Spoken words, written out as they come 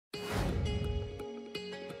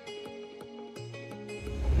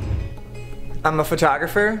I'm a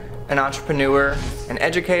photographer, an entrepreneur, an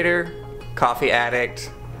educator, coffee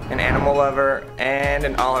addict, an animal lover, and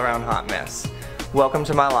an all-around hot mess. Welcome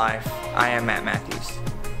to my life. I am Matt Matthews.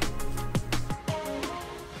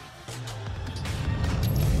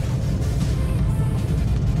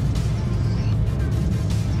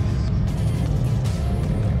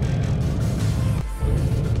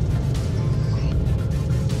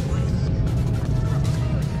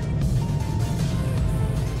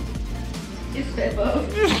 It's that bug.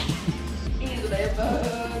 It's that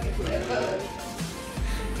bug. It's that bug.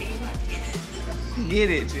 Get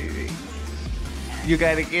it, Judy. You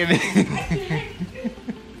gotta get it.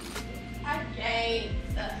 I can't.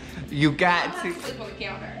 You got I'm to. not sleep on the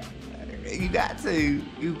counter. You got to.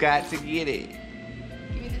 You got to get it.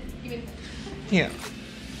 Give me this. Give me this. Here.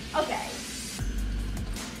 Okay.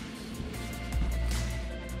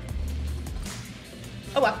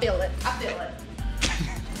 Oh, I feel it. I feel it.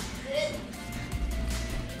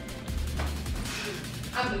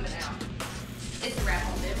 I'm moving out. It's a wrap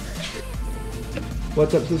on Denver.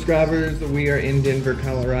 What's up, subscribers? We are in Denver,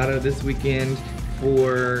 Colorado this weekend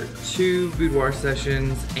for 2 boudoir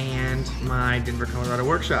sessions and my Denver, Colorado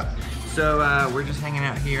workshop. So we're just hanging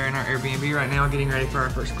out here in our Airbnb right now, getting ready for our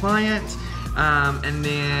first client. And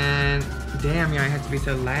then, damn, y'all have to be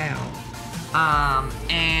so loud.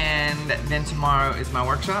 And then tomorrow is my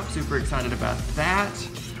workshop. Super excited about that.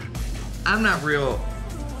 I'm not real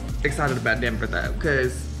excited about Denver though,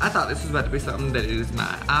 because I thought this was about to be something that it is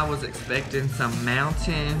not. I was expecting some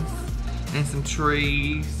mountains and some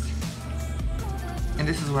trees, and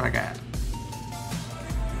this is what I got.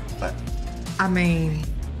 But, I mean,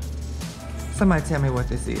 somebody tell me what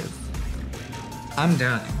this is. I'm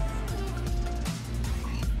done.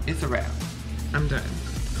 It's a wrap. I'm done.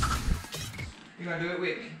 You're gonna do it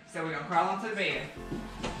with me. So we're gonna crawl onto the bed.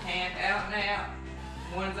 Hand out and out.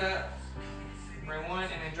 One's up. Bring one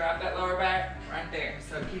and then drop that lower back right there.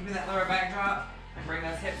 So keeping that lower back drop and bring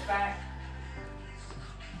those hips back.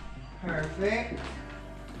 Perfect.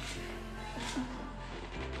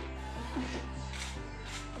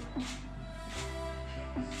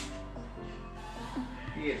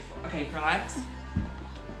 Beautiful. Okay, relax.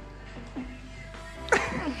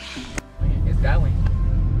 It's going.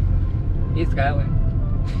 It's going.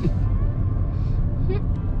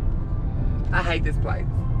 I hate this place.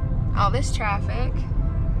 All this traffic.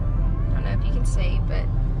 I don't know if you can see, but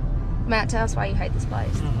Matt, tell us why you hate this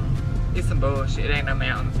place. It's some bullshit. It ain't no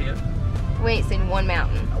mountains here. We ain't seen one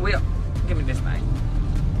mountain. Well, give me this thing.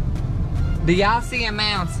 Do y'all see a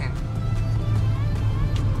mountain?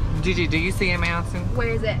 Gigi, do you see a mountain? Where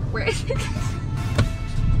is it? Where is it?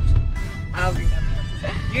 I don't see no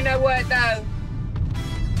mountain. You know what though?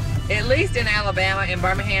 At least in Alabama, in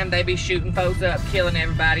Birmingham, they be shooting folks up, killing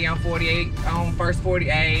everybody on 48, on first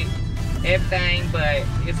 48, everything, but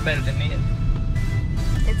it's better than this.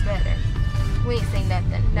 It's better. We ain't seen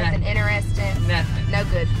nothing. Nothing interesting. Nothing. No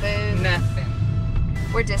good food. Nothing.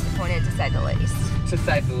 We're disappointed to say the least. To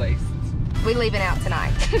say the least. We leaving out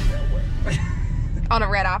tonight. On a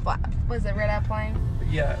red-eye flight. Was it red-eye plane?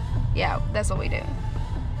 Yeah. Yeah, that's what we do.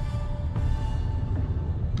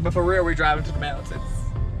 But for real, we driving to the mountains.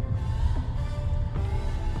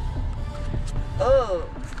 Oh.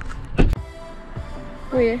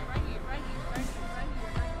 We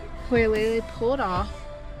literally pulled off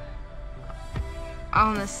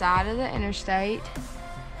on the side of the interstate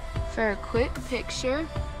for a quick picture.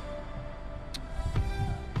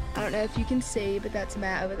 I don't know if you can see, but that's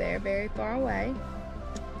Matt over there, very far away.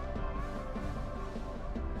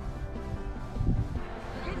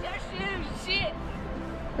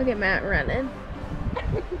 Look at Matt running.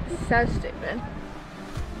 So stupid.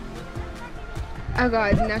 Oh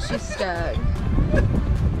God, now she's stuck.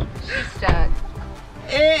 She's stuck.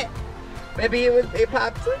 Maybe it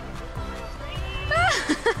popped.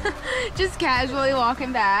 Just casually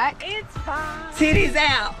walking back. It's fine. Titties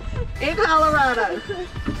out in Colorado.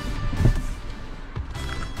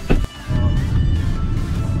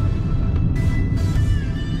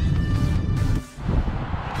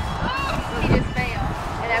 He just fell,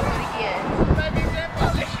 and that's what he gets.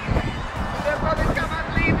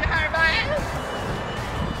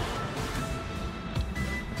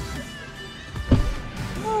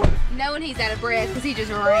 Knowing he's out of breath because he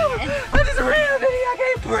just ran. I just ran, baby. I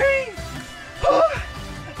can't breathe.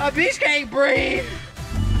 A bitch can't breathe.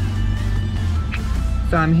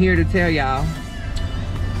 So I'm here to tell y'all,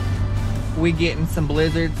 we getting some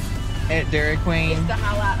blizzards at Dairy Queen. It's the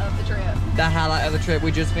highlight of the trip. The highlight of the trip.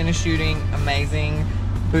 We just finished shooting amazing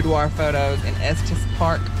boudoir photos in Estes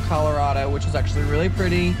Park, Colorado, which is actually really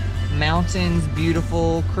pretty. Mountains,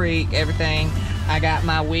 beautiful creek, everything. I got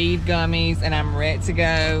my weed gummies and I'm ready to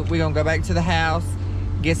go. We're gonna go back to the house,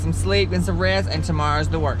 get some sleep and some rest, and tomorrow's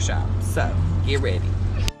the workshop. So get ready.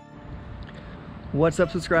 What's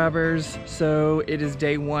up, subscribers? So it is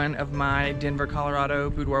day one of my Denver, Colorado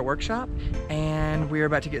boudoir workshop, and we're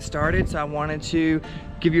about to get started. So I wanted to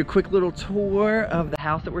give you a quick little tour of the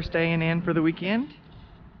house that we're staying in for the weekend.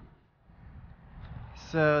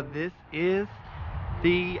 So this is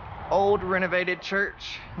the old renovated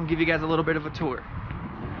church. I'll give you guys a little bit of a tour.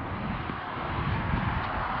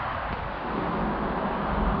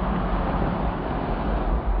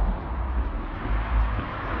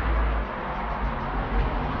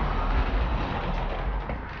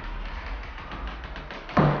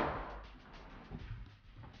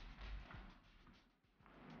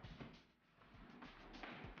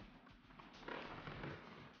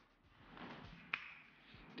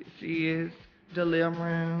 This is the living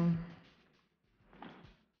room.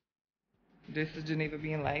 This is Geneva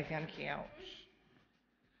being lazy on the couch.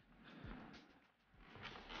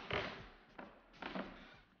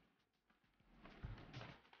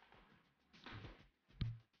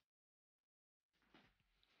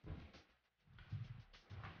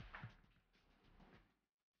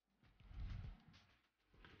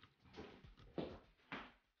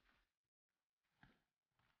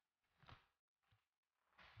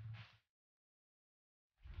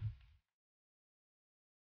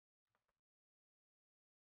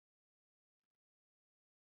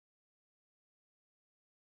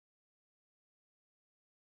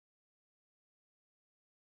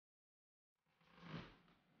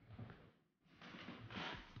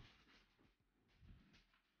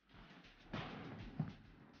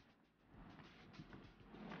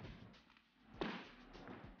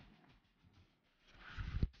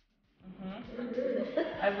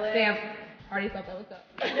 Sam, already thought that was up.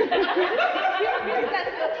 I've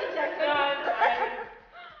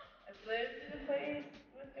lived in a place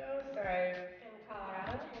with ghosts. In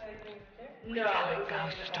Colorado. No.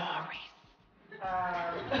 Ghost stories.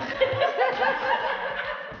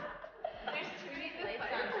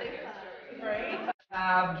 Right?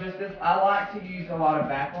 Just this, I like to use a lot of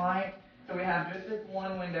backlight. So we have just this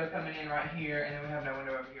one window coming in right here, and then we have no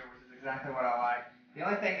window over here, which is exactly what I like. The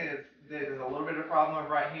only thing that is a little bit of a problem of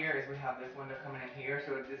right here is we have this window coming in here,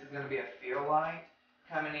 so this is going to be a fill light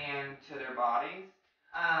coming in to their bodies.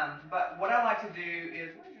 But what I like to do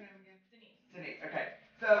is, what is your name again? Denise. Okay.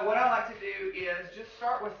 So what I like to do is just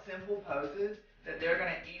start with simple poses that they're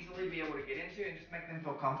going to easily be able to get into and just make them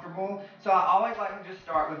feel comfortable. So I always like to just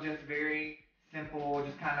start with just very simple,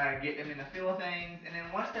 just kind of get them in the feel of things, and then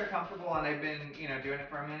once they're comfortable and they've been, doing it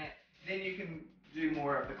for a minute, then you can do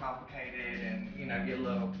more of the complicated and, get a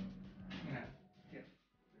little, get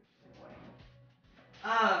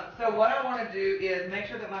so what I want to do is make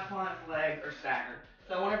sure that my client's legs are staggered.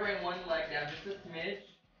 So I want to bring one leg down just a smidge,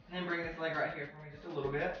 and then bring this leg right here for me just a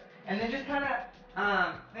little bit, and then just kind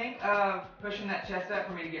of think of pushing that chest up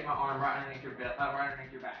for me to get my arm right underneath your back.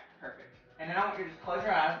 Perfect. And then I want you to just close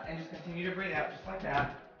your eyes and just continue to breathe out just like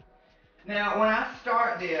that. Now, when I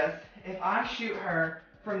start this, if I shoot her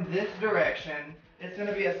from this direction, it's going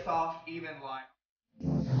to be a soft, even light.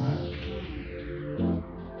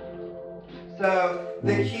 So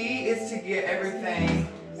the key is to get everything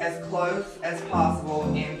as close as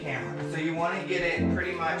possible in camera. So you want to get it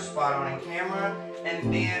pretty much spot on in camera,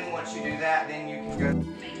 and then once you do that, then you can go.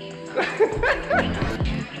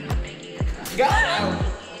 Go!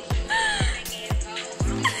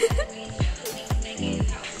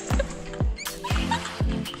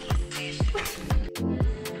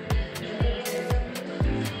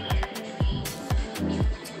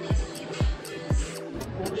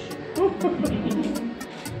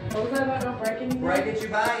 What was that about not breaking? Break it, you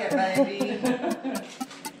buy it, baby.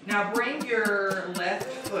 Now bring your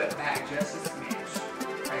left foot back just a smidge.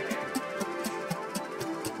 Right there.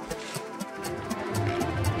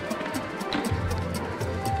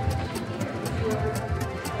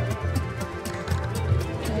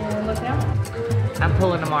 And look down. I'm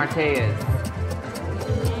pulling a Martez.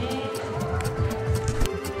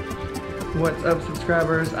 What's up,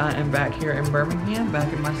 subscribers? I am back here in Birmingham,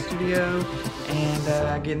 back in my studio,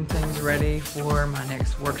 and getting things ready for my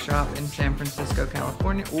next workshop in San Francisco,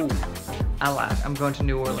 California. Ooh, I lied. I'm going to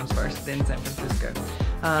New Orleans first, then San Francisco.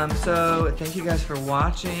 So thank you guys for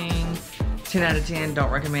watching. 10 out of 10, don't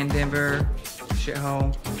recommend Denver.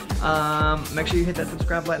 Shithole. Make sure you hit that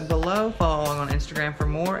subscribe button below, follow along on Instagram for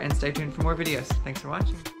more, and stay tuned for more videos. Thanks for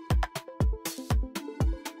watching.